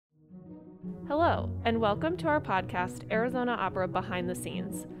Hello, and welcome to our podcast, Arizona Opera Behind the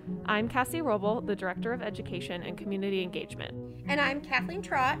Scenes. I'm Cassie Roble, the Director of Education and Community Engagement. And I'm Kathleen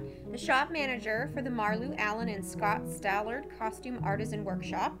Trott, the shop manager for the Marlou Allen and Scott Stallard Costume Artisan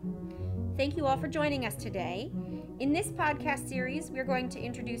Workshop. Thank you all for joining us today. In this podcast series, we're going to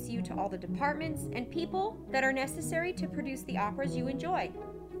introduce you to all the departments and people that are necessary to produce the operas you enjoy.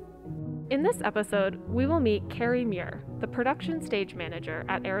 In this episode, we will meet Carrie Muir, the production stage manager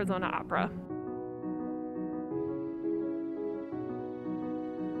at Arizona Opera.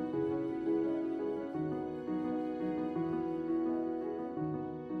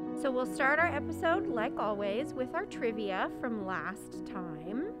 So we'll start our episode, like always, with our trivia from last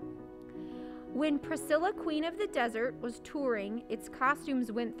time. When Priscilla, Queen of the Desert, was touring, its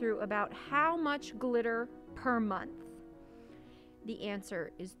costumes went through about how much glitter per month? The answer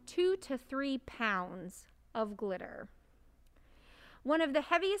is 2 to 3 pounds of glitter. One of the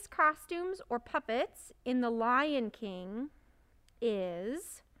heaviest costumes or puppets in The Lion King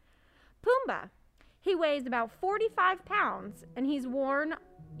is Pumbaa. He weighs about 45 pounds, and he's worn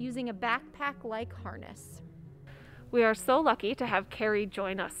using a backpack-like harness. We are so lucky to have Carrie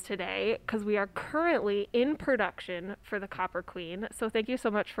join us today because we are currently in production for The Copper Queen. So thank you so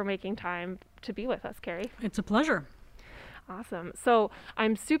much for making time to be with us, Carrie. It's a pleasure. Awesome. So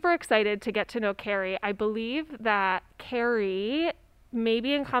I'm super excited to get to know Carrie. I believe that Carrie,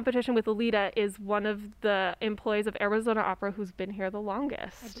 maybe in competition with Alita, is one of the employees of Arizona Opera who's been here the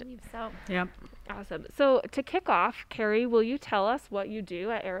longest. I believe so. Yep. Awesome. So to kick off, Carrie, will you tell us what you do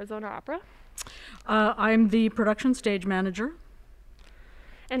at Arizona Opera? I'm the production stage manager.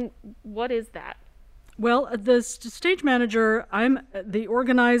 And what is that? Well, the stage manager, I'm the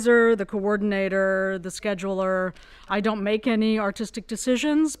organizer, the coordinator, the scheduler. I don't make any artistic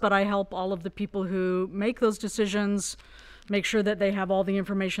decisions, but I help all of the people who make those decisions make sure that they have all the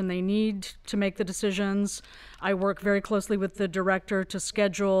information they need to make the decisions. I work very closely with the director to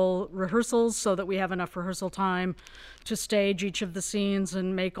schedule rehearsals so that we have enough rehearsal time to stage each of the scenes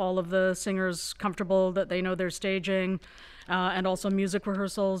and make all of the singers comfortable that they know they're staging, and also music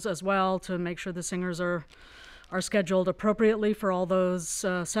rehearsals as well to make sure the singers are scheduled appropriately for all those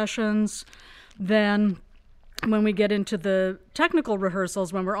sessions. Then when we get into the technical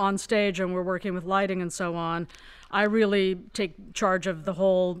rehearsals, when we're on stage and we're working with lighting and so on, I really take charge of the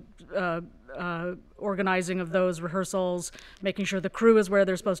whole organizing of those rehearsals, making sure the crew is where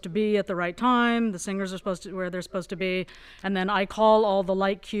they're supposed to be at the right time, the singers are supposed to where they're supposed to be, and then I call all the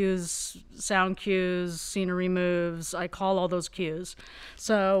light cues, sound cues, scenery moves. I call all those cues.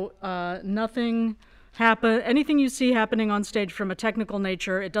 So anything you see happening on stage from a technical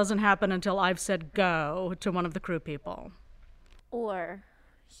nature, it doesn't happen until I've said go to one of the crew people. Or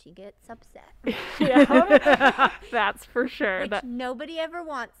she gets upset. Yeah, that's for sure. Which nobody ever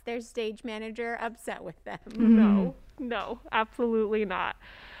wants their stage manager upset with them. No, absolutely not.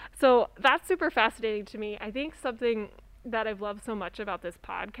 So that's super fascinating to me. I think something that I've loved so much about this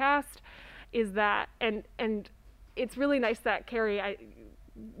podcast is that, and it's really nice that Carrie,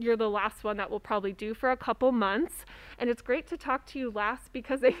 you're the last one that we'll probably do for a couple months, and it's great to talk to you last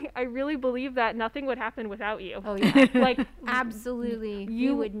because I really believe that nothing would happen without you. Oh yeah. Like absolutely.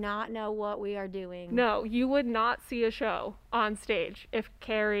 You would not know what we are doing. No, you would not see a show on stage if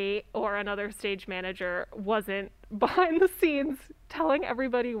Carrie or another stage manager wasn't behind the scenes telling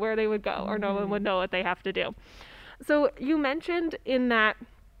everybody where they would go, or no one would know what they have to do. So you mentioned in that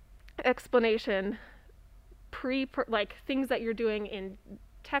explanation like things that you're doing in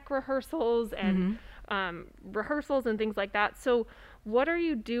tech rehearsals and rehearsals and things like that. So what are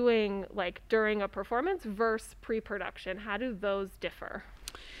you doing like during a performance versus pre-production? How do those differ?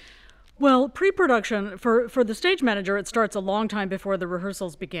 Well, pre-production, for the stage manager, it starts a long time before the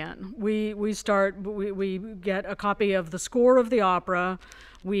rehearsals begin. We get a copy of the score of the opera.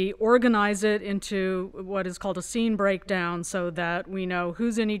 We organize it into what is called a scene breakdown so that we know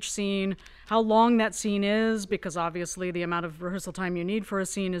who's in each scene, how long that scene is, because obviously the amount of rehearsal time you need for a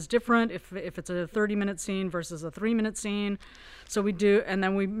scene is different if it's a 30-minute scene versus a 3-minute scene. So we do, and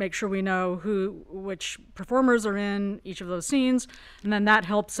then we make sure we know which performers are in each of those scenes, and then that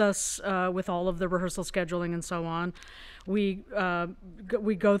helps us with all of the rehearsal scheduling and so on. We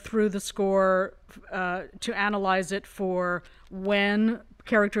go through the score to analyze it for when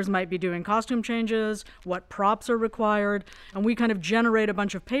characters might be doing costume changes, what props are required, and we kind of generate a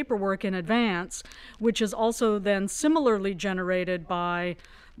bunch of paperwork in advance, which is also then similarly generated by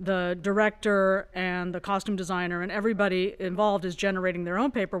the director and the costume designer and everybody involved is generating their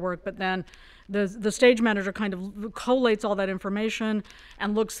own paperwork, but then the stage manager kind of collates all that information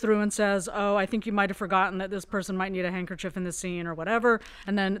and looks through and says, oh, I think you might have forgotten that this person might need a handkerchief in the scene or whatever.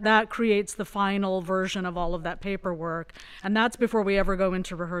 And then that creates the final version of all of that paperwork. And that's before we ever go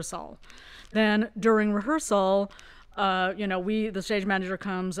into rehearsal. Then during rehearsal, the stage manager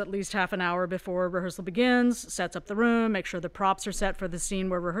comes at least half an hour before rehearsal begins, sets up the room, makes sure the props are set for the scene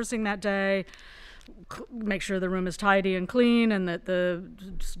we're rehearsing that day, make sure the room is tidy and clean and that the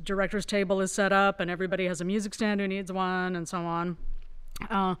director's table is set up and everybody has a music stand who needs one and so on.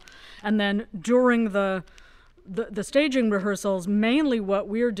 And then during the staging rehearsals, mainly what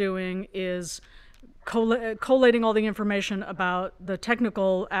we're doing is collating all the information about the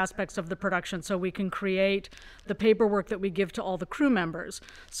technical aspects of the production so we can create the paperwork that we give to all the crew members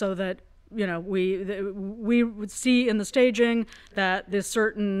so that we would see in the staging that this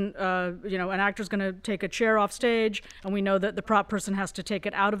certain, an actor's going to take a chair off stage, and we know that the prop person has to take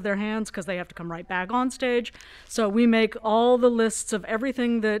it out of their hands because they have to come right back on stage. So we make all the lists of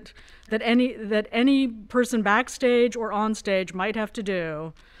everything that any person backstage or on stage might have to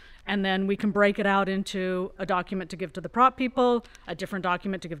do. And then we can break it out into a document to give to the prop people, a different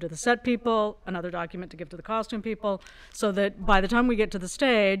document to give to the set people, another document to give to the costume people, so that by the time we get to the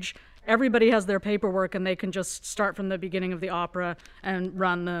stage, everybody has their paperwork and they can just start from the beginning of the opera and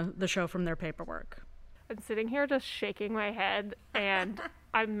run the show from their paperwork. I'm sitting here just shaking my head, and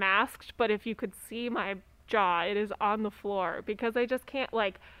I'm masked, but if you could see my jaw, it is on the floor because I just can't,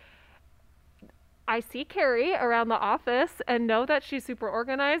 I see Carrie around the office and know that she's super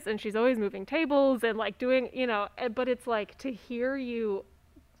organized and she's always moving tables and doing, but it's to hear you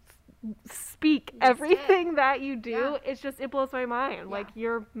speak everything that you do, it blows my mind. Yeah.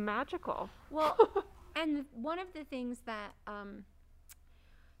 You're magical. Well, and one of the things that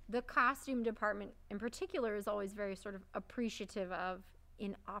the costume department in particular is always very sort of appreciative of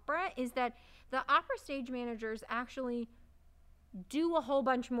in opera is that the opera stage managers actually do a whole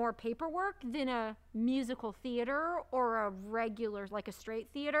bunch more paperwork than a musical theater or a regular, a straight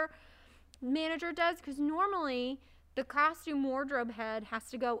theater manager does, because normally the costume wardrobe head has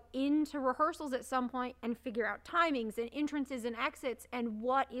to go into rehearsals at some point and figure out timings and entrances and exits and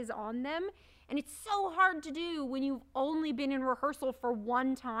what is on them. And it's so hard to do when you've only been in rehearsal for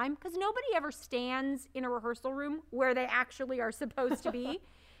one time, because nobody ever stands in a rehearsal room where they actually are supposed to be.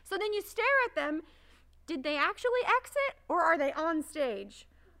 So then you stare at them. Did they actually exit, or are they on stage?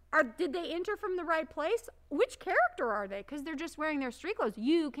 Did they enter from the right place? Which character are they? Because they're just wearing their street clothes.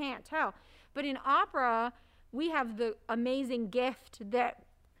 You can't tell. But in opera, we have the amazing gift that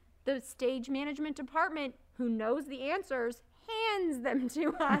the stage management department, who knows the answers, hands them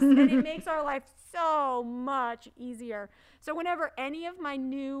to us, and it makes our life so much easier. So whenever any of my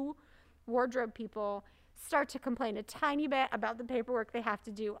new wardrobe people start to complain a tiny bit about the paperwork they have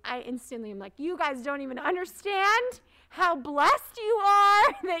to do, I instantly am like, you guys don't even understand how blessed you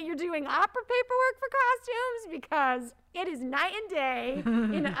are that you're doing opera paperwork for costumes, because it is night and day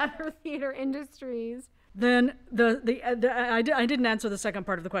in other theater industries. Then I didn't answer the second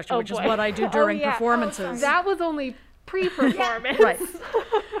part of the question, which is what I do during performances. That was only pre-performance. Right.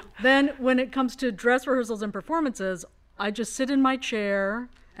 Then when it comes to dress rehearsals and performances, I just sit in my chair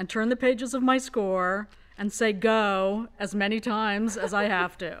and turn the pages of my score and say go as many times as I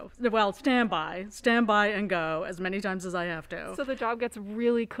have to. Well, stand by and go as many times as I have to. So the job gets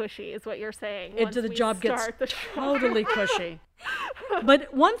really cushy, is what you're saying. The job gets totally cushy.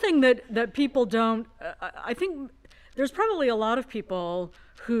 But one thing that people don't, I think there's probably a lot of people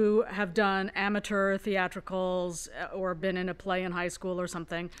who have done amateur theatricals or been in a play in high school or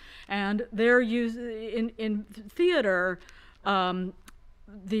something, and they're in theater.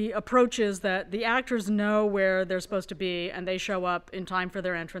 The approach is that the actors know where they're supposed to be and they show up in time for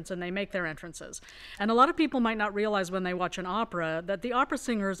their entrance and they make their entrances. And a lot of people might not realize when they watch an opera that the opera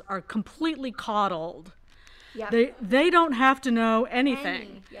singers are completely coddled. Yep. They don't have to know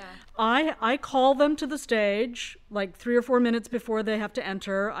anything. I call them to the stage 3 or 4 minutes before they have to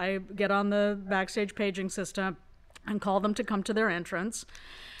enter. I get on the backstage paging system and call them to come to their entrance.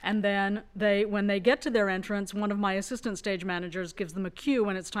 And then when they get to their entrance, one of my assistant stage managers gives them a cue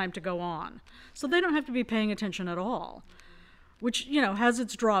when it's time to go on. So they don't have to be paying attention at all, which, has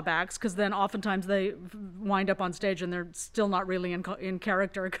its drawbacks, because then oftentimes they wind up on stage and they're still not really in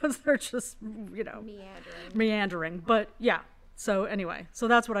character because they're just, meandering. But yeah. So anyway,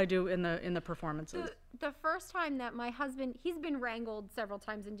 that's what I do in the performances. The first time that my husband, he's been wrangled several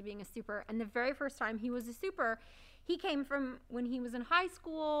times into being a super, and the very first time he was a super, he came from when he was in high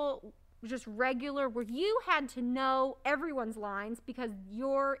school, just regular, where you had to know everyone's lines because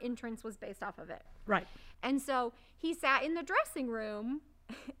your entrance was based off of it. Right. And so he sat in the dressing room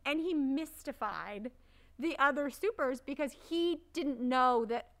and he mystified the other supers because he didn't know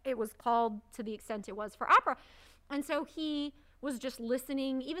that it was called to the extent it was for opera. And so he was just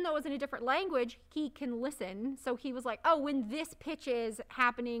listening, even though it was in a different language, he can listen. So he was like, oh, when this pitch is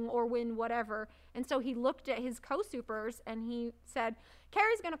happening or when whatever. And so he looked at his co-supers and he said,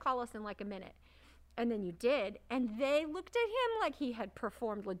 Carrie's going to call us in like a minute. And then you did. And they looked at him like he had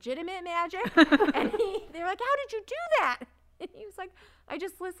performed legitimate magic. And they were like, how did you do that? And he was like, I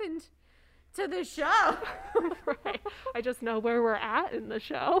just listened to the show. Right. I just know where we're at in the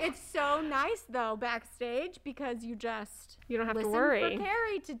show. It's so nice though backstage because you don't have to listen worry for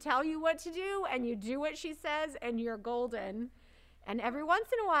Carrie to tell you what to do, and you do what she says, and you're golden. And every once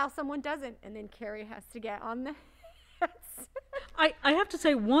in a while someone doesn't, and then Carrie has to get on the I have to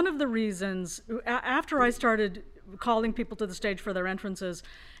say, one of the reasons, after I started calling people to the stage for their entrances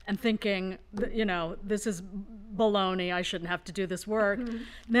and thinking, this is baloney, I shouldn't have to do this work,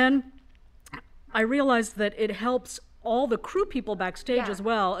 then I realized that it helps all the crew people backstage as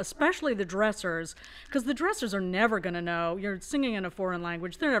well, especially the dressers, because the dressers are never going to know. You're singing in a foreign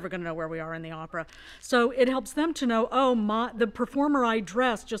language. They're never going to know where we are in the opera. So it helps them to know, the performer I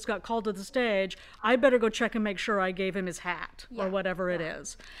dressed just got called to the stage. I better go check and make sure I gave him his hat or whatever it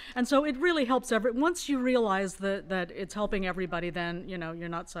is. And so it really helps once you realize that it's helping everybody, then, you're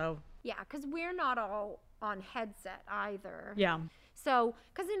not so. Yeah, because we're not all on headset either. Yeah. So,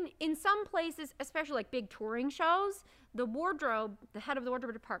 because in some places, especially like big touring shows, the head of the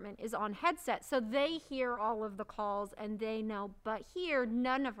wardrobe department is on headset. So they hear all of the calls and they know. But here,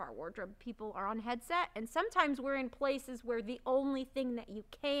 none of our wardrobe people are on headset. And sometimes we're in places where the only thing that you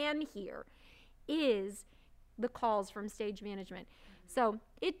can hear is the calls from stage management. So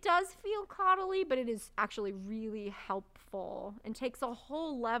it does feel coddly, but it is actually really helpful and takes a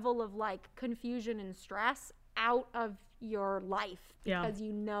whole level of like confusion and stress out of your life because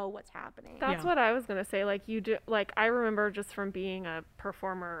you know what's happening. That's what I was gonna say. Like I remember just from being a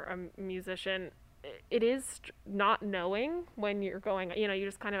performer, a musician, it is not knowing when you're going. You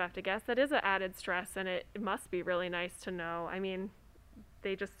just kind of have to guess. That is an added stress, and it must be really nice to know. I mean,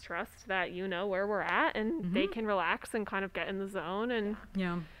 they just trust that where we're at, and they can relax and kind of get in the zone, and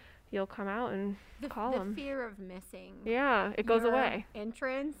you'll come out and call them. The fear of missing. Yeah, it goes away.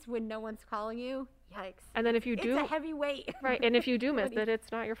 Entrance when no one's calling you. Yikes. And then if you do, it's a heavy weight. Right, and if you do miss it,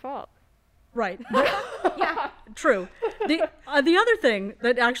 it's not your fault. Right. True. The other thing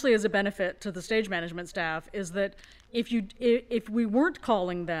that actually is a benefit to the stage management staff is that if we weren't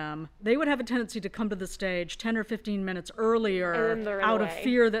calling them, they would have a tendency to come to the stage 10 or 15 minutes earlier out of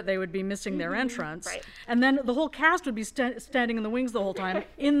fear that they would be missing their entrance. Right. And then the whole cast would be standing in the wings the whole time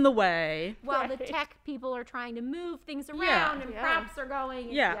in the way. While the tech people are trying to move things around and props are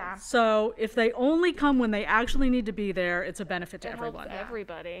going. Yeah. So if they only come when they actually need to be there, it's a benefit to everyone. Helps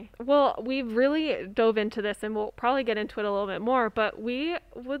everybody. Well, we've really dove into this, and we'll probably get into it a little bit more, but we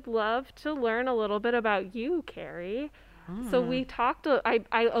would love to learn a little bit about you, Carrie. So we talked,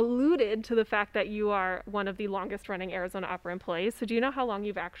 I alluded to the fact that you are one of the longest running Arizona Opera employees. So do you know how long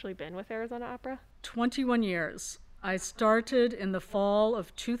you've actually been with Arizona Opera? 21 years. I started in the fall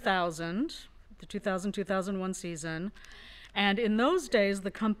of 2000, the 2000-2001 season. And in those days,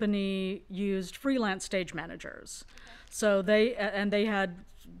 the company used freelance stage managers. So they had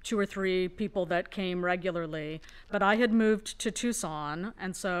 2 or 3 people that came regularly, but I had moved to Tucson,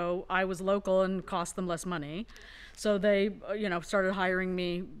 and so I was local and cost them less money. So they, started hiring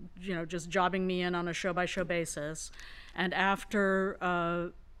me, just jobbing me in on a show-by-show basis. And after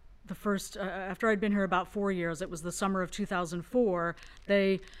after I'd been here about 4 years, it was the summer of 2004,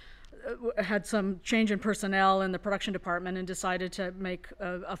 they had some change in personnel in the production department and decided to make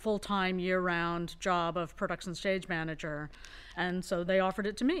a full-time year-round job of production stage manager, and so they offered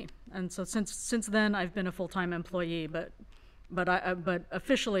it to me. And so since then I've been a full-time employee, but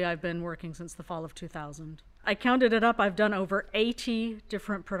officially I've been working since the fall of 2000. I counted it up. I've done over 80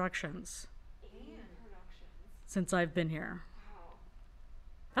 different productions since I've been here. Wow.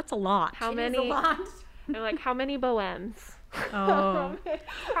 That's a lot. How many? It is a lot. Like how many Bohèmes? Oh,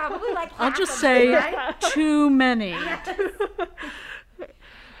 probably like I'll half just of say them, right? too many.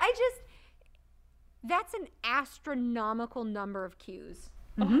 That's an astronomical number of cues,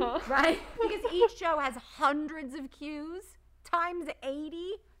 right? Because each show has hundreds of cues, times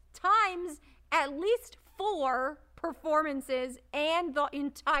 80, times at least 4 performances, and the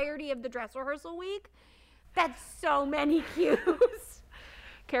entirety of the dress rehearsal week. That's so many cues.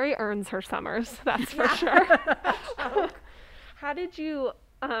 Carrie earns her summers, that's for sure. How did you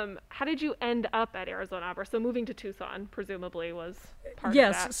how did you end up at Arizona Opera? So moving to Tucson presumably was part of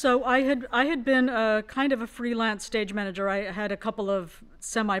Yes, that. so I had been kind of a freelance stage manager. I had a couple of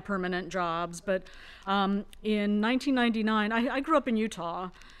semi-permanent jobs, but in 1999, I grew up in Utah,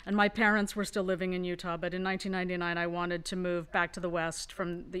 and my parents were still living in Utah. But in 1999, I wanted to move back to the West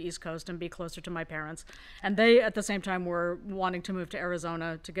from the East Coast and be closer to my parents. And they, at the same time, were wanting to move to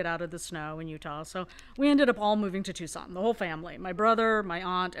Arizona to get out of the snow in Utah. So we ended up all moving to Tucson, the whole family. My brother, my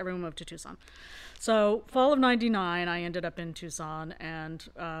aunt, everyone moved to Tucson. So fall of '99, I ended up in Tucson, and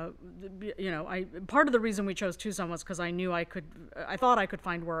part of the reason we chose Tucson was because I thought I could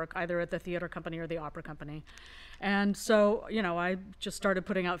find work either at the theater company or the opera company. And so, I just started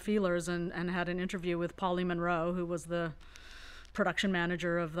putting out feelers and had an interview with Polly Monroe, who was the production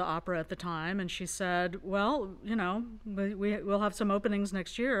manager of the opera at the time, and she said, well, we'll have some openings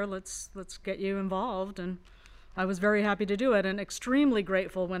next year. Let's get you involved. And I was very happy to do it, and extremely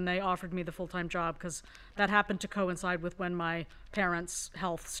grateful when they offered me the full-time job, because that happened to coincide with when my parents'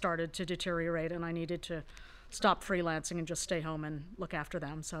 health started to deteriorate and I needed to stop freelancing and just stay home and look after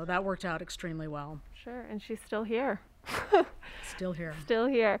them. So that worked out extremely well. Sure, and she's still here. Still here. Still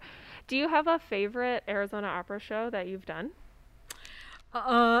here. Do you have a favorite Arizona Opera show that you've done?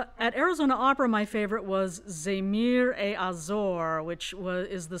 At Arizona Opera, my favorite was Zemir e Azor, which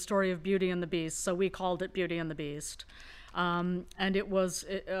is the story of Beauty and the Beast. So we called it Beauty and the Beast. And it was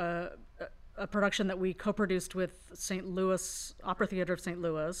a production that we co-produced with St. Louis, Opera Theater of St.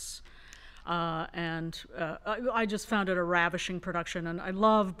 Louis. I just found it a ravishing production, and I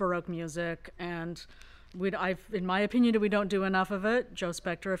love Baroque music, and in my opinion, we don't do enough of it. Joe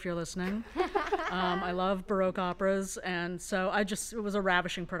Spector, if you're listening. I love Baroque operas, and so it was a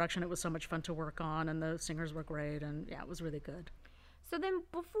ravishing production. It was so much fun to work on, and the singers were great, and yeah, it was really good. So then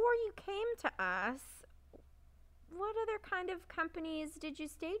before you came to us, what other kind of companies did you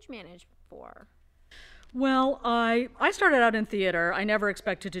stage manage for? Well, I started out in theater. I never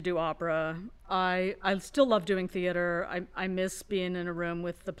expected to do opera. I still love doing theater. I miss being in a room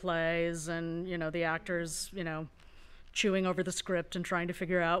with the plays and, the actors, chewing over the script and trying to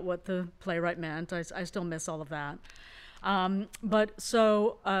figure out what the playwright meant. I still miss all of that. My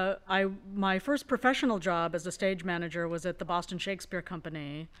first professional job as a stage manager was at the Boston Shakespeare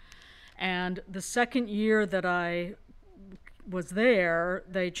Company. And the second year that I was there,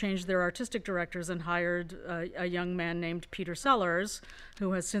 they changed their artistic directors and hired a young man named Peter Sellers,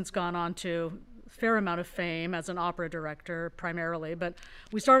 who has since gone on to a fair amount of fame as an opera director primarily. But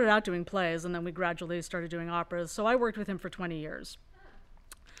we started out doing plays, and then we gradually started doing operas. So I worked with him for 20 years.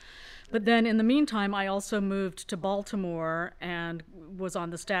 But then in the meantime, I also moved to Baltimore and was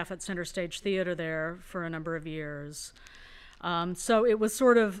on the staff at Center Stage Theater there for a number of years. So it was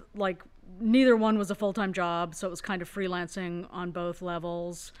sort of like neither one was a full-time job, so it was kind of freelancing on both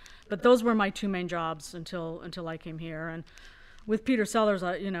levels. But those were my two main jobs until I came here. And with Peter Sellers,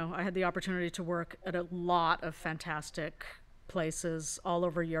 I had the opportunity to work at a lot of fantastic places all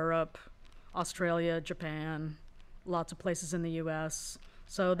over Europe, Australia, Japan, lots of places in the U.S.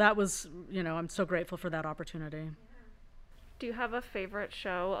 So that was, I'm so grateful for that opportunity. Do you have a favorite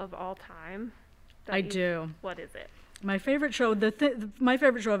show of all time? I do. What is it? My favorite show, my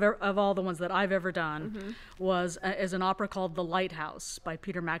favorite show of all the ones that I've ever done, is an opera called The Lighthouse by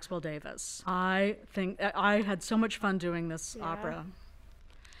Peter Maxwell Davis. I think I had so much fun doing this opera.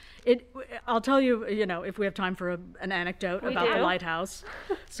 I'll tell you, if we have time for an anecdote about The Lighthouse.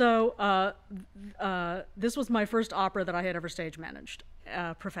 So this was my first opera that I had ever stage managed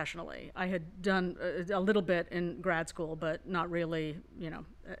professionally. I had done a little bit in grad school, but not really,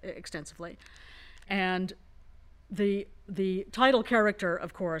 extensively. And the title character,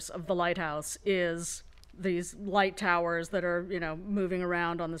 of course, of The Lighthouse is these light towers that are, moving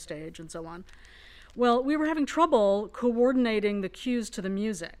around on the stage and so on. Well, we were having trouble coordinating the cues to the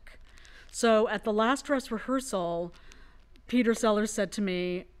music. So at the last dress rehearsal, Peter Sellers said to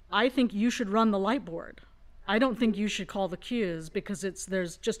me, I think you should run the light board. I don't think you should call the cues because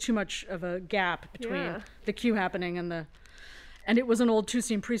there's just too much of a gap between the cue happening and it was an old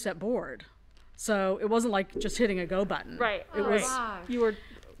 2-scene preset board. So it wasn't like just hitting a go button. Right. It was. You were.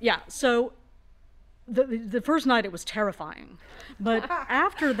 Yeah. So the first night it was terrifying, but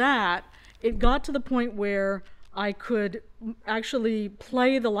after that it got to the point where I could actually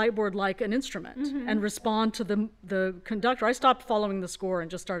play the light board like an instrument and respond to the conductor. I stopped following the score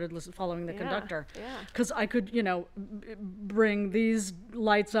and just started following the conductor because I could, bring these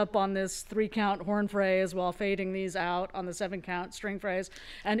lights up on this 3-count horn phrase while fading these out on the 7-count string phrase,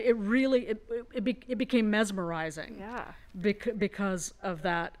 and it really it became mesmerizing because of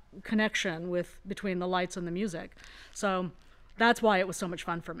that connection between the lights and the music. So that's why it was so much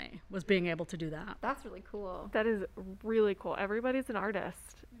fun for me, was being able to do that. That's really cool. That is really cool. Everybody's an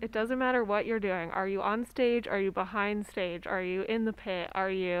artist. It doesn't matter what you're doing. Are you on stage? Are you behind stage? Are you in the pit?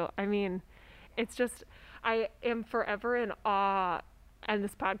 I mean, it's just, I am forever in awe, and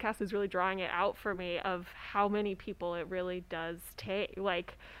this podcast is really drawing it out for me, of how many people it really does take.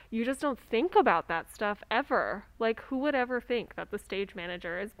 Like, you just don't think about that stuff ever. Like, who would ever think that the stage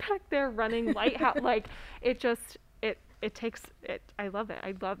manager is back there running Lighthouse? Like, it just, it takes it. I love it.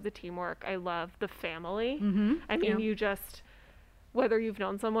 I love the teamwork. I love the family. I mean, you just, whether you've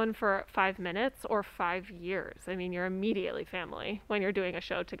known someone for 5 minutes or 5 years, I mean, you're immediately family when you're doing a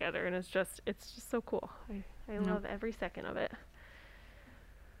show together, and it's just so cool. I love every second of it.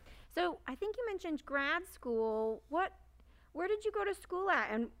 So I think you mentioned grad school. Where did you go to school at,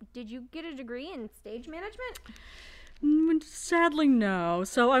 and did you get a degree in stage management? Sadly, no.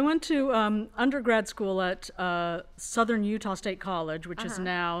 So I went to undergrad school at Southern Utah State College, which is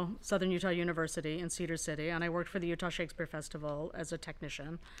now Southern Utah University in Cedar City, and I worked for the Utah Shakespeare Festival as a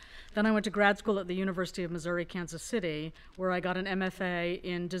technician. Then I went to grad school at the University of Missouri, Kansas City, where I got an MFA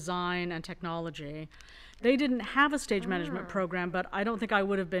in design and technology. They didn't have a stage management program, but I don't think I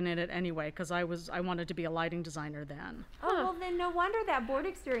would have been in it anyway, because I wanted to be a lighting designer then. Oh, well, then no wonder that board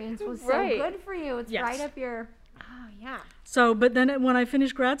experience was so Right. good for you. It's Yes. right up your... Oh, yeah. So, but then when I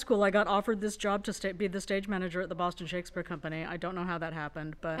finished grad school, I got offered this job to be the stage manager at the Boston Shakespeare Company. I don't know how that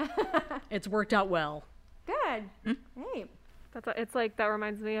happened, but it's worked out well. Good. Hey. It's like, that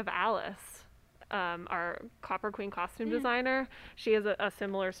reminds me of Alice, our Copper Queen costume designer. She has a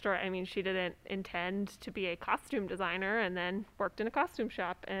similar story. I mean, she didn't intend to be a costume designer, and then worked in a costume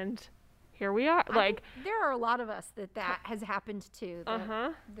shop, and here we are. I think there are a lot of us that has happened to.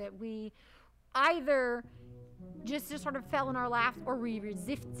 That we either just sort of fell in our laps, or we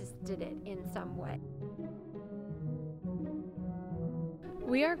resisted it in some way.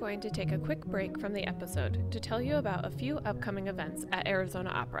 We are going to take a quick break from the episode to tell you about a few upcoming events at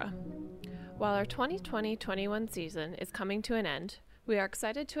Arizona Opera. While our 2020-21 season is coming to an end, we are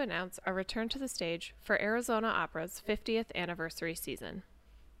excited to announce our return to the stage for Arizona Opera's 50th anniversary season.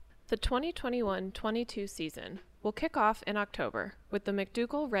 The 2021-22 season will kick off in October with the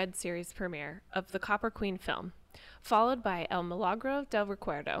MacDougall Red Series premiere of the Copper Queen film, followed by El Milagro del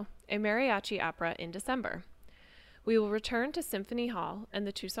Recuerdo, a mariachi opera, in December. We will return to Symphony Hall and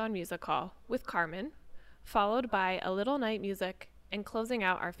the Tucson Music Hall with Carmen, followed by A Little Night Music, and closing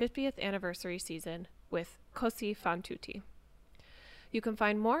out our 50th anniversary season with Così fan tutti. You can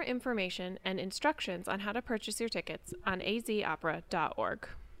find more information and instructions on how to purchase your tickets on azopera.org.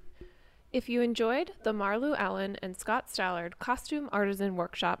 If you enjoyed the Marlu Allen and Scott Stallard Costume Artisan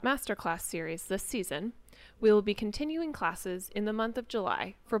Workshop Masterclass series this season, we will be continuing classes in the month of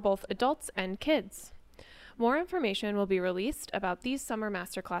July for both adults and kids. More information will be released about these summer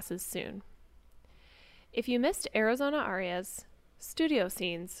masterclasses soon. If you missed Arizona Arias, Studio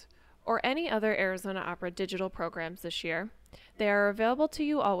Scenes, or any other Arizona Opera digital programs this year, they are available to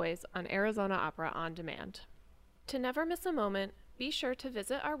you always on Arizona Opera On Demand. To never miss a moment, be sure to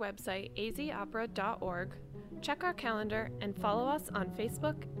visit our website, azopera.org, check our calendar, and follow us on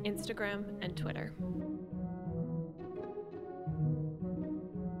Facebook, Instagram, and Twitter.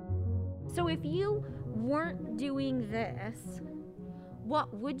 So if you weren't doing this,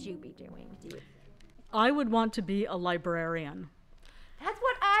 what would you be doing? I would want to be a librarian. That's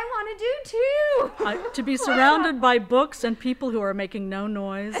what I want to do too. To be surrounded by books and people who are making no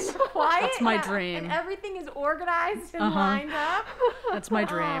noise. Quiet. That's my dream. And everything is organized and lined up. That's my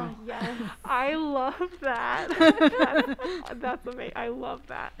dream. Oh, yes. I love that. That's amazing. I love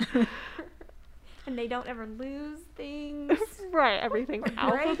that. And they don't ever lose things. Right, everything's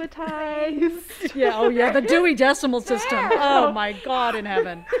alphabetized. Yeah, oh yeah, the Dewey Decimal System. Oh my God in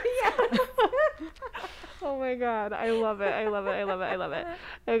heaven. Yes. Oh my God, I love it. I love it. I love it. I love it.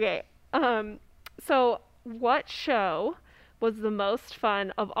 Okay, so what show was the most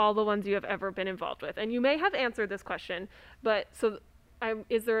fun of all the ones you have ever been involved with? And you may have answered this question, but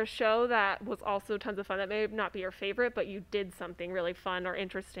is there a show that was also tons of fun that may not be your favorite, but you did something really fun or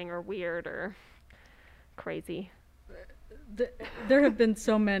interesting or weird or crazy? There have been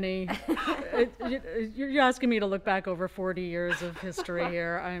so many. You're asking me to look back over 40 years of history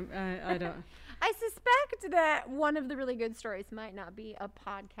here. I don't. I suspect that one of the really good stories might not be a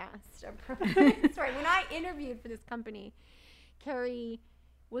podcast story. When I interviewed for this company, Carrie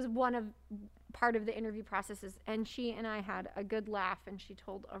was part of the interview processes, and she and I had a good laugh, and she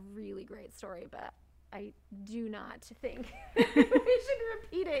told a really great story, but I do not think we should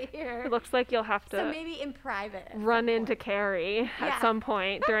repeat it here. looks like you'll have So to maybe in private. at run some into point. Carrie Yeah. at some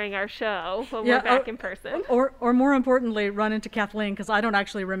point during our show when Yeah, we're back or- in person. Or more importantly, run into Kathleen, because I don't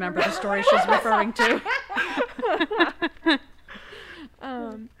actually remember the story she's referring to.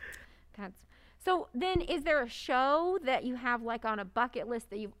 That's so. Then, is there a show that you have like on a bucket list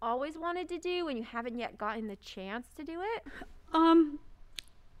that you've always wanted to do and you haven't yet gotten the chance to do it?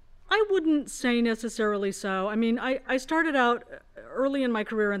 I wouldn't say necessarily so. I mean, I started out early in my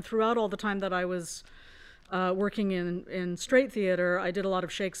career, and throughout all the time that I was working in straight theater, I did a lot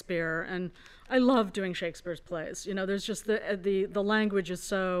of Shakespeare, and I love doing Shakespeare's plays. You know, there's just the language is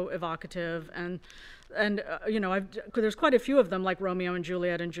so evocative, and you know, there's quite a few of them, like Romeo and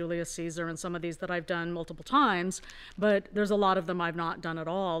Juliet and Julius Caesar, and some of these that I've done multiple times, but there's a lot of them I've not done at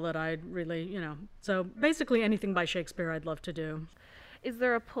all that I'd really, you know. So basically anything by Shakespeare I'd love to do. Is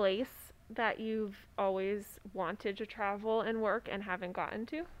there a place that you've always wanted to travel and work and haven't gotten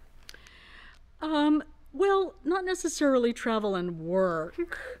to? Well, not necessarily travel and work.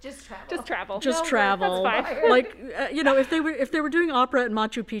 Just travel. Just travel. Just No, travel. that's fine. Like, you know, if they were doing opera at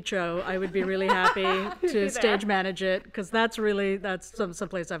Machu Picchu, I would be really happy to there. stage manage it, because that's some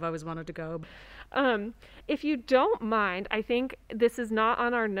place I've always wanted to go. If you don't mind, I think this is not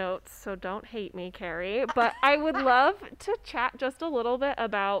on our notes, so don't hate me, Carrie, but I would love to chat just a little bit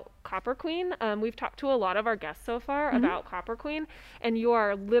about Copper Queen. We've talked to a lot of our guests so far about Copper Queen, and you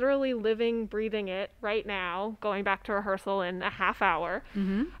are literally living, breathing it right now, going back to rehearsal in a half hour.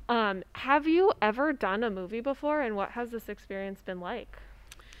 Have you ever done a movie before, and what has this experience been like?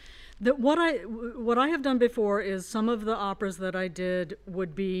 What I have done before is some of the operas that I did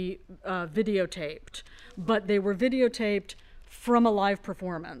would be videotaped, but they were videotaped from a live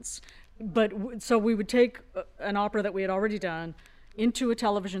performance. So we would take an opera that we had already done into a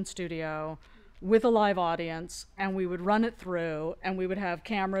television studio with a live audience, and we would run it through, and we would have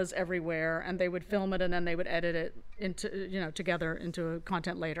cameras everywhere, and they would film it, and then they would edit it into, you know, together into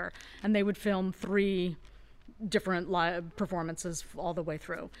content later, and they would film 3 different live performances all the way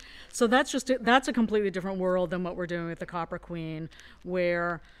through. So that's a completely different world than what we're doing with the Copper Queen,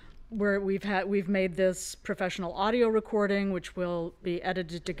 where we've made this professional audio recording, which will be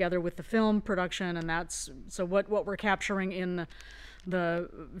edited together with the film production, and that's so what we're capturing in the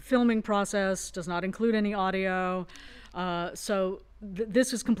filming process does not include any audio. So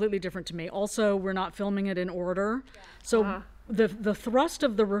this is completely different to me. Also, we're not filming it in order, so. The thrust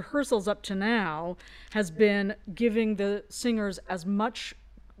of the rehearsals up to now has been giving the singers as much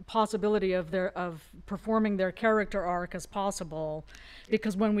possibility of performing their character arc as possible,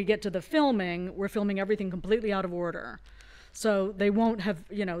 because when we get to the filming, we're filming everything completely out of order. So they won't have,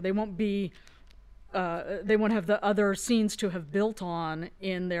 you know, they won't have the other scenes to have built on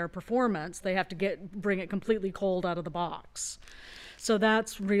in their performance. They have to bring it completely cold out of the box. So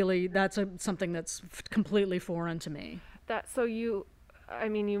that's something that's completely foreign to me. So you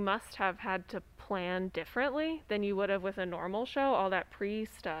must have had to plan differently than you would have with a normal show, all that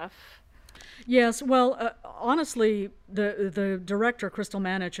pre-stuff. Yes, well, honestly, the director, Crystal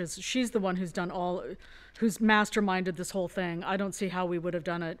Manich, she's the one who's masterminded this whole thing. I don't see how we would have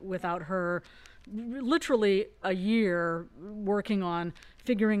done it without her. Literally a year working on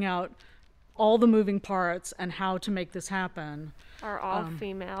figuring out all the moving parts and how to make this happen. Our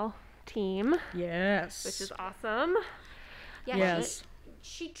all-female team. Yes. Which is awesome. Yeah, yes.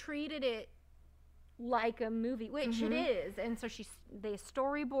 She treated it like a movie, which it is. And so they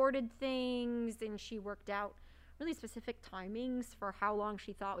storyboarded things, and she worked out really specific timings for how long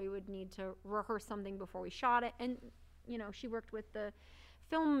she thought we would need to rehearse something before we shot it. And, you know, she worked with the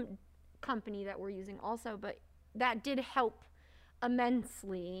film company that we're using also, but that did help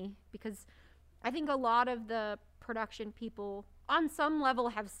immensely, because I think a lot of the production people on some level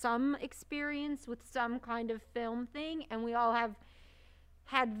have some experience with some kind of film thing, and we all have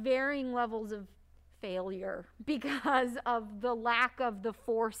had varying levels of failure because of the lack of the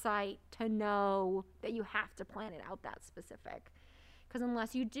foresight to know that you have to plan it out that specific. Because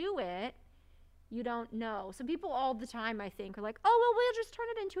unless you do it, you don't know. So people all the time, I think, are like, oh, well, we'll just turn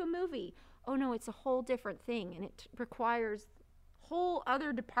it into a movie. Oh no, it's a whole different thing, and it requires whole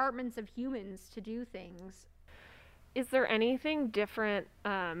other departments of humans to do things. Is there anything different?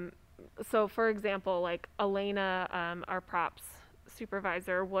 So for example, like Elena, our props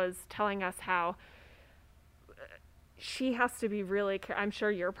supervisor, was telling us how she has to be really I'm sure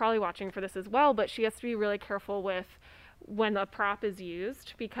you're probably watching for this as well, but she has to be really careful with when a prop is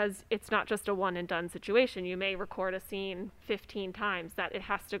used, because it's not just a one and done situation. You may record a scene 15 times that it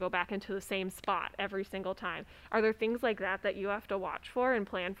has to go back into the same spot every single time. Are there things like that that you have to watch for and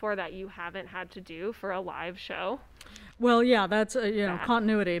plan for that you haven't had to do for a live show? Well, yeah, that's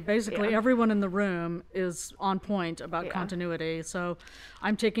continuity. Basically, Yeah. everyone in the room is on point about Yeah. continuity. So,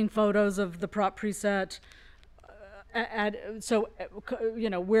 I'm taking photos of the prop preset.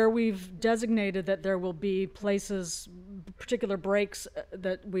 Where we've designated that there will be places, particular breaks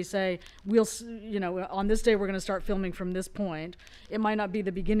that we say on this day we're going to start filming from this point. It might not be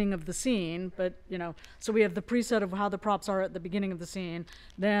the beginning of the scene, but so we have the preset of how the props are at the beginning of the scene.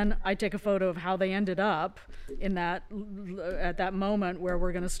 Then I take a photo of how they ended up at that moment where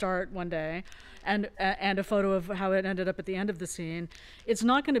we're going to start one day, and a photo of how it ended up at the end of the scene. It's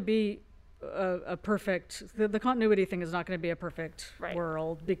not going to be a perfect, the continuity thing is not going to be a perfect Right.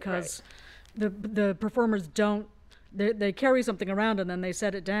 world, because the performers don't, they carry something around and then they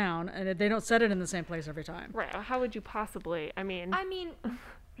set it down, and they don't set it in the same place every time. Right. How would you possibly, I mean,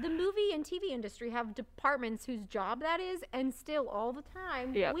 the movie and TV industry have departments whose job that is, and still all the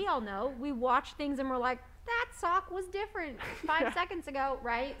time, Yep. we all know, we watch things and we're like, that sock was different 5 seconds ago,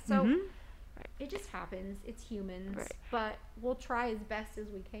 right? So it just happens. It's humans. Right. But we'll try as best as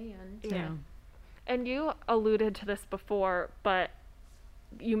we can. Yeah. And you alluded to this before, but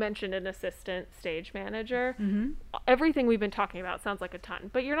you mentioned an assistant stage manager. Everything we've been talking about sounds like a ton,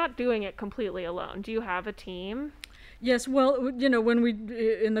 but you're not doing it completely alone. Do you have a team? Yes, well, when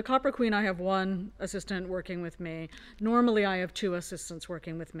in the Copper Queen, I have one assistant working with me. Normally, I have two assistants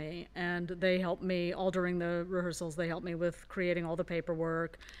working with me, and they help me all during the rehearsals. They help me with creating all the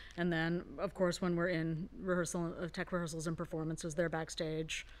paperwork, and then, of course, when we're in tech rehearsals and performances, they're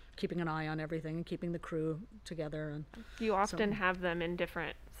backstage, keeping an eye on everything and keeping the crew together. And You often have them in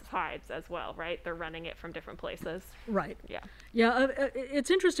different sides as well, right? They're running it from different places. right. Yeah. Yeah, it's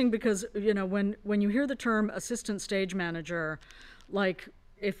interesting because when you hear the term assistant stage manager, like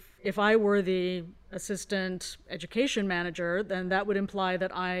if I were the assistant education manager, then that would imply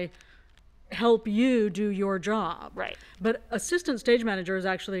that I help you do your job. Right. But assistant stage manager is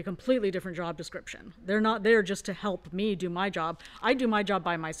actually a completely different job description. They're not there just to help me do my job. I do my job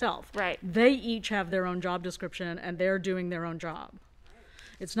by myself. Right. They each have their own job description, and they're doing their own job.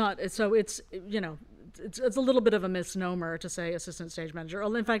 It's not, it's a little bit of a misnomer to say assistant stage manager.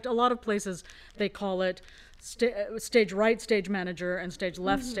 In fact, a lot of places they call it stage right stage manager and stage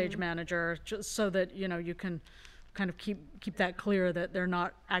left stage manager, just so that you can kind of keep that clear that they're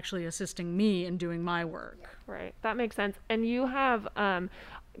not actually assisting me in doing my work. Right. That makes sense. And you have,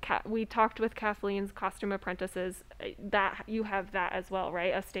 we talked with Kathleen's costume apprentices, that you have that as well,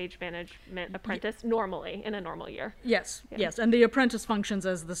 right? A stage management apprentice normally in a normal year. Yes, yes. And the apprentice functions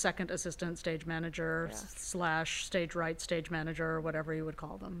as the second assistant stage manager / stage right stage manager, or whatever you would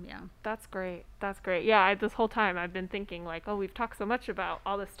call them. Yeah. That's great. That's great. Yeah, this whole time I've been thinking like, oh, we've talked so much about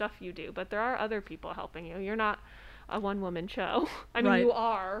all the stuff you do, but there are other people helping you. You're not a one-woman show. I mean, Right. you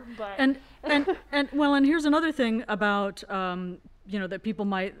are, but And here's another thing about that people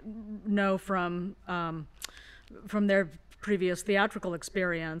might know from their previous theatrical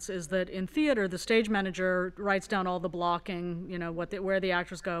experience, is that in theater the stage manager writes down all the blocking, where the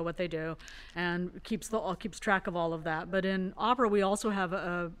actors go, what they do, and keeps track of all of that. But in opera we also have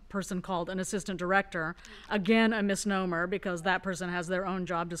a person called an assistant director. Again, a misnomer, because that person has their own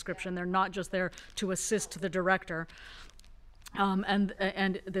job description. They're not just there to assist the director. And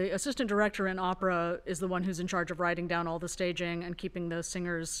the assistant director in opera is the one who's in charge of writing down all the staging and keeping the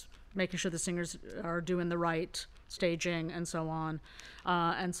singers, making sure the singers are doing the right staging and so on.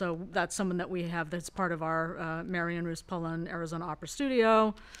 And so that's someone that we have that's part of our Marion Roos-Pullen Arizona Opera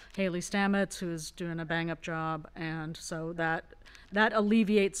Studio, Haley Stamets, who's doing a bang-up job. And so that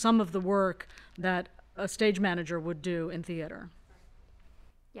alleviates some of the work that a stage manager would do in theater.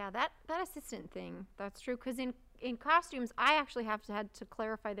 Yeah, that assistant thing, that's true. Because in costumes, I actually had to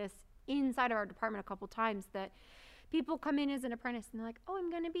clarify this inside of our department a couple times, that people come in as an apprentice and they're like, oh, I'm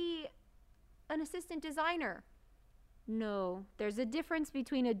going to be an assistant designer. No, there's a difference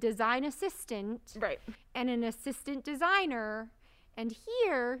between a design assistant right. and an assistant designer. And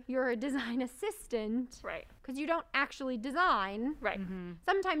here, you're a design assistant. Right. Because you don't actually design. Right.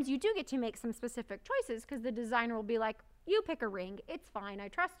 Sometimes you do get to make some specific choices, because the designer will be like, you pick a ring, it's fine, I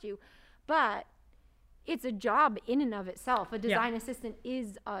trust you. But it's a job in and of itself. A design assistant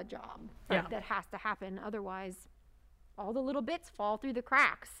is a job that has to happen. Otherwise, all the little bits fall through the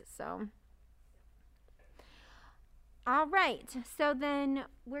cracks. So, all right. So then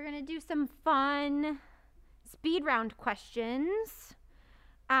we're going to do some fun speed round questions.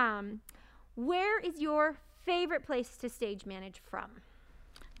 Where is your favorite place to stage manage from?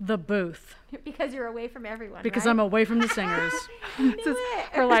 The booth, Because you're away from everyone, because right? I'm away from the singers. This is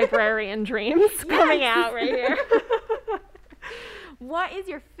her librarian dreams coming out right here. What is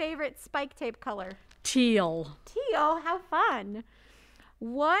your favorite spike tape color? Teal. Teal, how fun.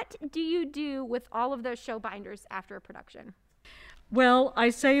 What do you do with all of those show binders after a production? Well, I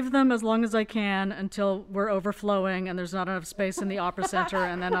save them as long as I can until we're overflowing and there's not enough space in the opera center,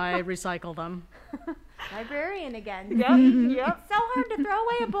 and then I recycle them. Librarian again. Yep. It's so hard to throw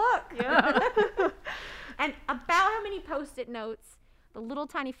away a book. Yeah. And about how many Post-it notes, the little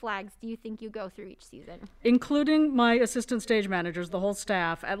tiny flags, do you think you go through each season? Including my assistant stage managers, the whole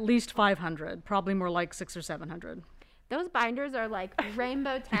staff, at least 500, probably more like 600 or 700. Those binders are like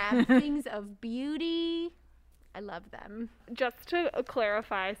rainbow tabs, things of beauty. I love them. Just to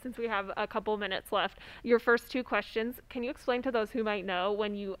clarify, since we have a couple minutes left, your first two questions, can you explain to those who might know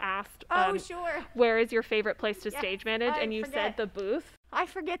when you asked, Sure. where is your favorite place to Yes, stage manage, I and you forget. said the booth? I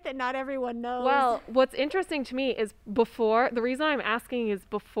forget that not everyone knows. Well, what's interesting to me is the reason I'm asking is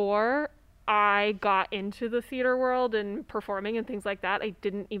before I got into the theater world and performing and things like that, I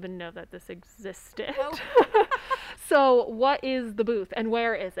didn't even know that this existed. Oh. So what is the booth and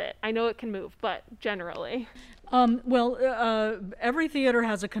where is it? I know it can move, but generally. Every theater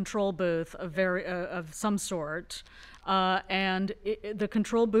has a control booth of some sort, and the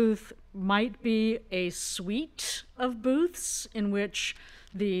control booth might be a suite of booths in which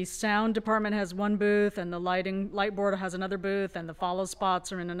the sound department has one booth, and the light board has another booth, and the follow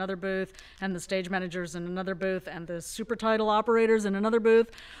spots are in another booth, and the stage managers in another booth, and the super title operators in another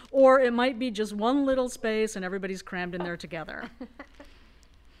booth, or it might be just one little space and everybody's crammed in there together.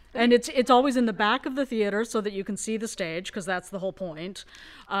 And it's always in the back of the theater so that you can see the stage, because that's the whole point.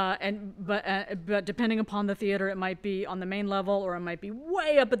 But depending upon the theater, it might be on the main level, or it might be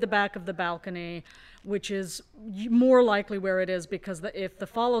way up at the back of the balcony, which is more likely where it is, because if the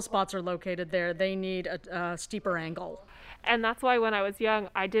follow spots are located there, they need a steeper angle. And that's why when I was young,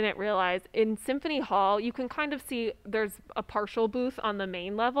 I didn't realize in Symphony Hall, you can kind of see there's a partial booth on the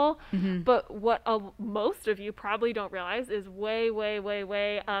main level. But what most of you probably don't realize is way, way, way,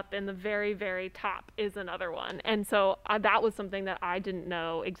 way up in the very, very top is another one. And so that was something that I didn't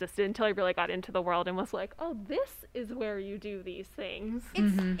know existed until I really got into the world and was like, oh, this is where you do these things.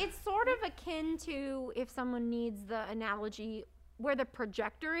 It's sort of akin to, if someone needs the analogy, where the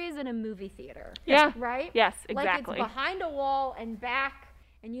projector is in a movie theater. Yeah. Right? Yes, exactly. Like it's behind a wall and back,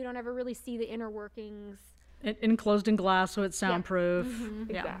 and you don't ever really see the inner workings. Enclosed in glass, so it's soundproof.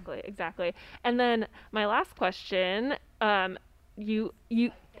 Yeah. Exactly. And then my last question, you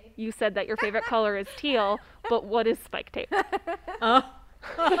said that your favorite color is teal, but what is spike tape?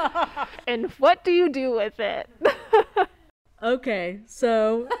 And what do you do with it? Okay,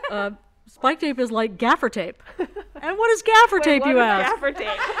 so spike tape is like gaffer tape. And what is gaffer tape, you ask? Gaffer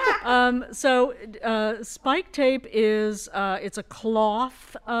tape. Spike tape is it's a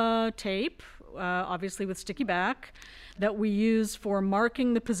cloth tape, obviously with sticky back, that we use for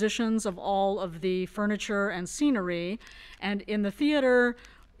marking the positions of all of the furniture and scenery. And in the theater,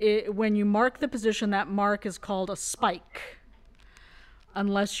 when you mark the position, that mark is called a spike.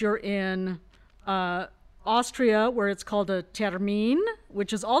 Unless you're in Austria, where it's called a Termin,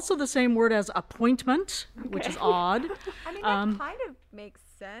 which is also the same word as appointment, which is odd. I mean, that kind of makes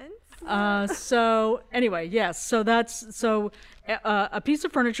sense. So anyway, yes. So a piece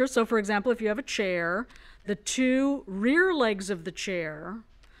of furniture. So for example, if you have a chair, the two rear legs of the chair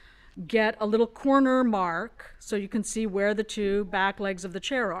get a little corner mark so you can see where the two back legs of the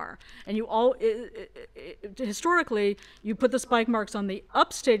chair are. And historically, you put the spike marks on the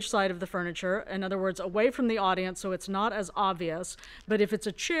upstage side of the furniture, in other words, away from the audience, so it's not as obvious. But if it's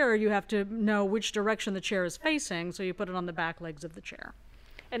a chair, you have to know which direction the chair is facing, so you put it on the back legs of the chair.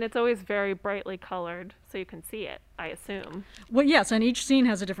 And it's always very brightly colored, so you can see it, I assume. Well, yes, and each scene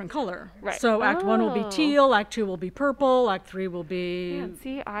has a different color. Right. So Act 1 will be Oh. teal, Act 2 will be purple, Act 3 will be Man,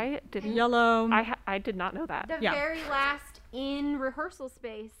 see, I didn't. yellow. I did not know that. The Yeah. very last in rehearsal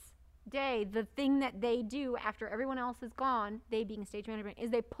space day, the thing that they do after everyone else is gone, they being stage management,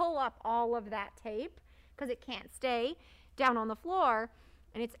 is they pull up all of that tape because it can't stay down on the floor.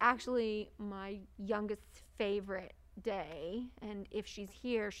 And it's actually my youngest favorite day. And if she's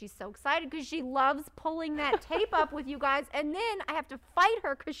here, she's so excited because she loves pulling that tape up with you guys. And then I have to fight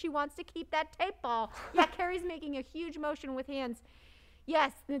her because she wants to keep that tape ball. Yeah, Carrie's making a huge motion with hands.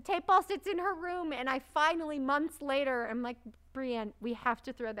 Yes, the tape ball sits in her room, and I finally, months later, I'm like, Brienne, we have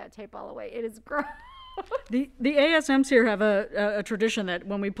to throw that tape ball away. It is gross. The ASMs here have a tradition that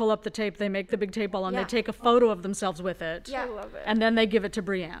when we pull up the tape, they make the big tape ball and Yeah. they take a photo of themselves with it. Yeah. I love it. And then they give it to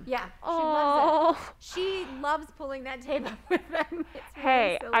Brienne. Yeah, she loves Oh, it. She loves pulling that tape up with them. It's really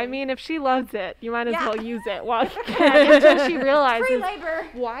hey, silly. I mean, if she loves it, you might as Yeah. well use it while you can until she realizes, free labor.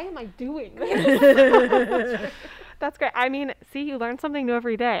 why am I doing this? That's great. I mean, see, you learn something new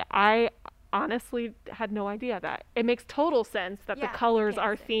every day. I honestly had no idea that. It makes total sense that Yeah, the colors can't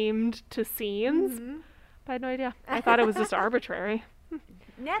are say. themed to scenes, but I had no idea. I thought it was just arbitrary.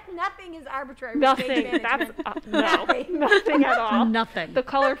 Nothing is arbitrary. with stage Nothing. That's management. no, Nothing. nothing at all. Nothing. The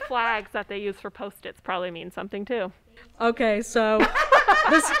color flags that they use for Post-its probably mean something too. Okay, so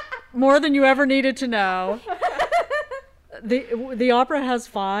this more than you ever needed to know. The opera has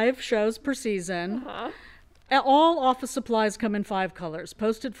 5 shows per season. All office supplies come in 5 colors.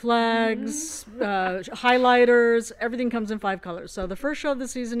 Post-it flags, highlighters, everything comes in 5 colors. So the first show of the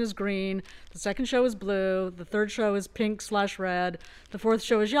season is green, the second show is blue, the third show is pink/red, the fourth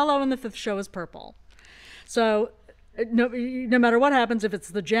show is yellow, and the fifth show is purple. So no matter what happens, if it's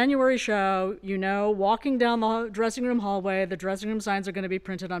the January show, walking down the dressing room hallway, the dressing room signs are going to be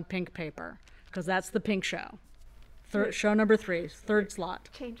printed on pink paper because that's the pink show. Show number 3, third slot.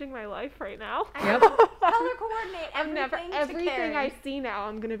 Changing my life right now. Yep. Color coordinate everything. Everything I see now,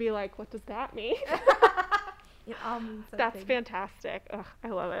 I'm gonna be like, what does that mean? It all means something. That's fantastic. Ugh, I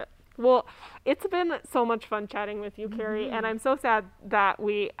love it. Well, it's been so much fun chatting with you, Carrie, and I'm so sad that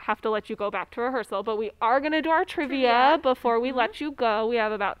we have to let you go back to rehearsal, but we are going to do our trivia before we let you go. We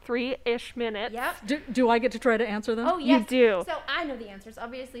have about 3-ish minutes. Yep. Do I get to try to answer them? Oh, yes. do. So I know the answers,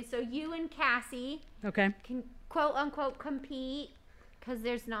 obviously. So you and Cassie Okay. can quote unquote compete because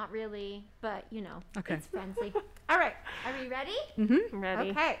there's not really, but Okay. it's friendly. All right. Are we ready? I'm ready.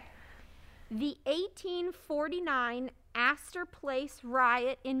 Okay. The 1849 Astor Place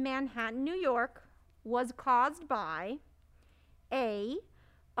riot in Manhattan, New York was caused by A,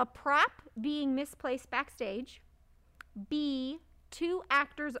 a prop being misplaced backstage, B, 2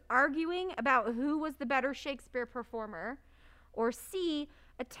 actors arguing about who was the better Shakespeare performer, or C,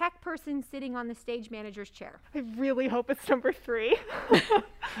 a tech person sitting on the stage manager's chair. I really hope it's number 3.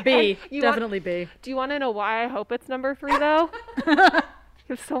 B. And you Definitely B. Do you want to know why I hope it's number 3, though?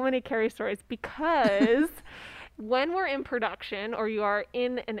 There's so many Carrie stories because when we're in production or you are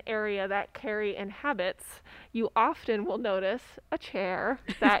in an area that Carrie inhabits, you often will notice a chair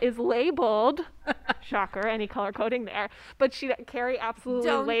that is labeled, shocker, any color coding there, but Carrie absolutely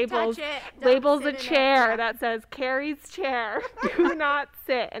Don't labels touch it. Don't labels sit a in it. chair Yeah. that says Carrie's chair. Do not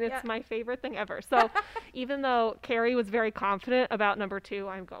sit, and it's Yeah. my favorite thing ever. So even though Carrie was very confident about number 2,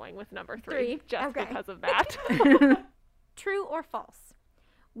 I'm going with number 3 just Okay. because of that. True or false?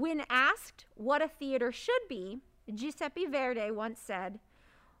 When asked what a theater should be, Giuseppe Verdi once said,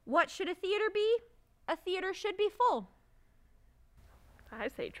 "What should a theater be? A theater should be full." I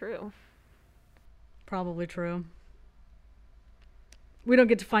say true. Probably true. We don't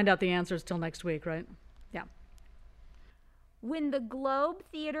get to find out the answers till next week, right? Yeah. When the Globe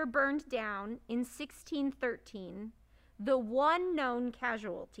Theater burned down in 1613, the one known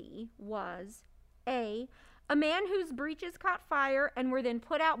casualty was A, a man whose breeches caught fire and were then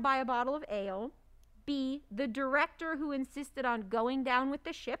put out by a bottle of ale, B, the director who insisted on going down with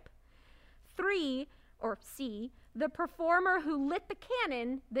the ship, 3, or C, the performer who lit the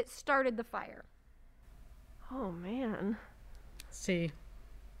cannon that started the fire. Oh man. C.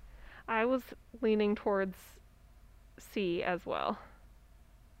 I was leaning towards C as well.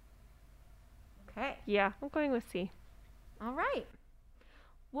 Okay. Yeah, I'm going with C. All right.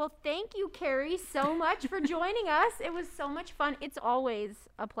 Well, thank you, Carrie, so much for joining us. It was so much fun. It's always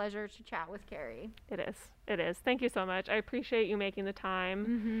a pleasure to chat with Carrie. It is. It is. Thank you so much. I appreciate you making the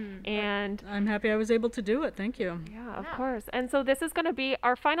time. And I'm happy I was able to do it. Thank you. yeah, of Yeah. course. And so this is going to be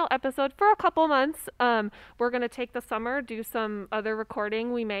our final episode for a couple months. We're going to take the summer, do some other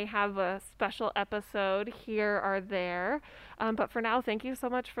recording. We may have a special episode here or there. But for now, thank you so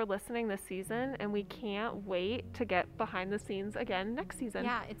much for listening this season. And we can't wait to get behind the scenes again next season.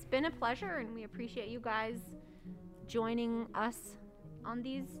 Yeah, it's been a pleasure, and we appreciate you guys joining us on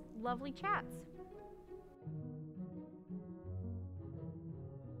these lovely chats.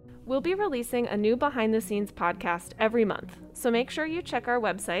 We'll be releasing a new behind the scenes podcast every month. So make sure you check our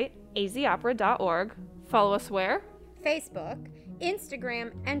website, azopera.org. Follow us where? Facebook,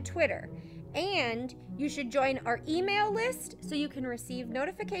 Instagram, and Twitter. And you should join our email list so you can receive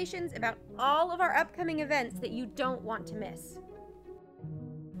notifications about all of our upcoming events that you don't want to miss.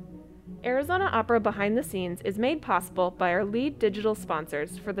 Arizona Opera Behind the Scenes is made possible by our lead digital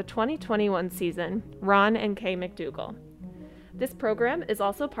sponsors for the 2021 season, Ron and Kay McDougall. This program is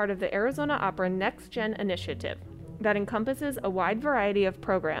also part of the Arizona Opera Next Gen initiative that encompasses a wide variety of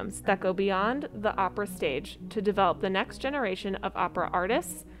programs that go beyond the opera stage to develop the next generation of opera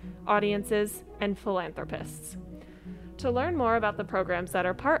artists, audiences, and philanthropists. To learn more about the programs that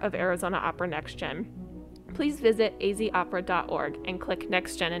are part of Arizona Opera Next Gen, please visit azopera.org and click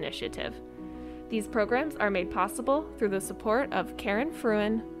Next Gen Initiative. These programs are made possible through the support of Karen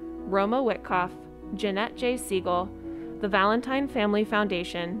Fruin, Roma Witkoff, Jeanette J. Siegel, the Valentine Family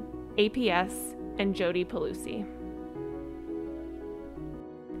Foundation, APS, and Jody Pelusi.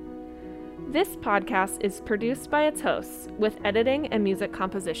 This podcast is produced by its hosts with editing and music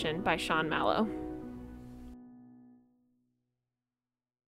composition by Sean Mallow.